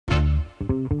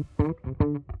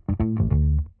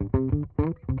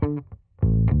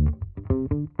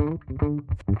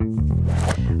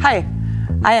Hi,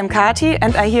 I am Katy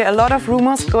and I hear a lot of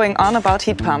rumors going on about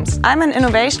heat pumps. I'm an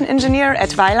innovation engineer at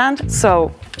Vaillant,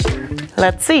 so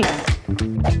let's see.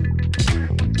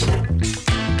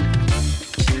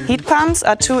 Heat pumps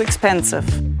are too expensive.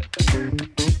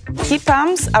 Heat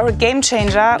pumps are a game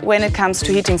changer when it comes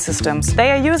to heating systems.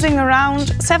 They are using around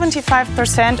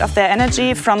 75% of their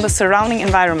energy from the surrounding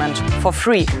environment for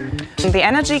free. The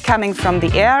energy coming from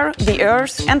the air, the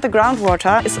earth and the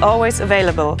groundwater is always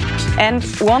available. And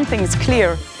one thing is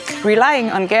clear, relying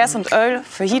on gas and oil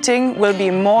for heating will be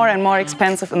more and more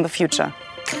expensive in the future.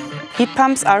 Heat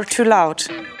pumps are too loud.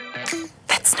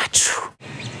 That's not true.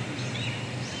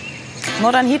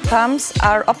 Modern heat pumps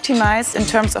are optimized in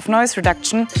terms of noise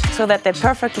reduction so that they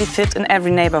perfectly fit in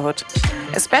every neighborhood.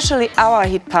 Especially our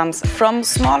heat pumps, from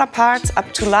smaller parts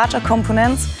up to larger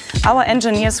components, our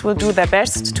engineers will do their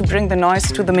best to bring the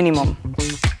noise to the minimum.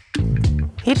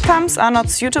 Heat pumps are not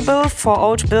suitable for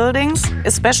old buildings,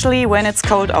 especially when it's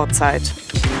cold outside.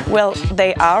 Well,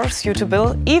 they are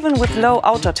suitable even with low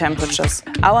outdoor temperatures.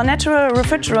 Our natural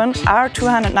refrigerant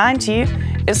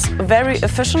R290 is very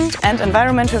efficient and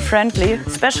environmentally friendly,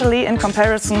 especially in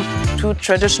comparison to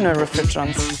traditional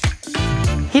refrigerants.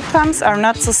 Heat pumps are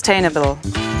not sustainable.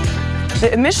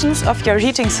 The emissions of your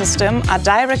heating system are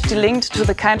directly linked to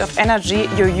the kind of energy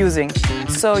you're using.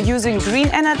 So using green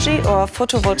energy or a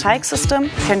photovoltaic system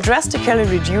can drastically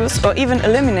reduce or even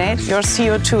eliminate your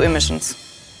CO2 emissions.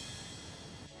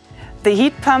 The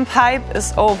heat pump hype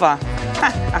is over.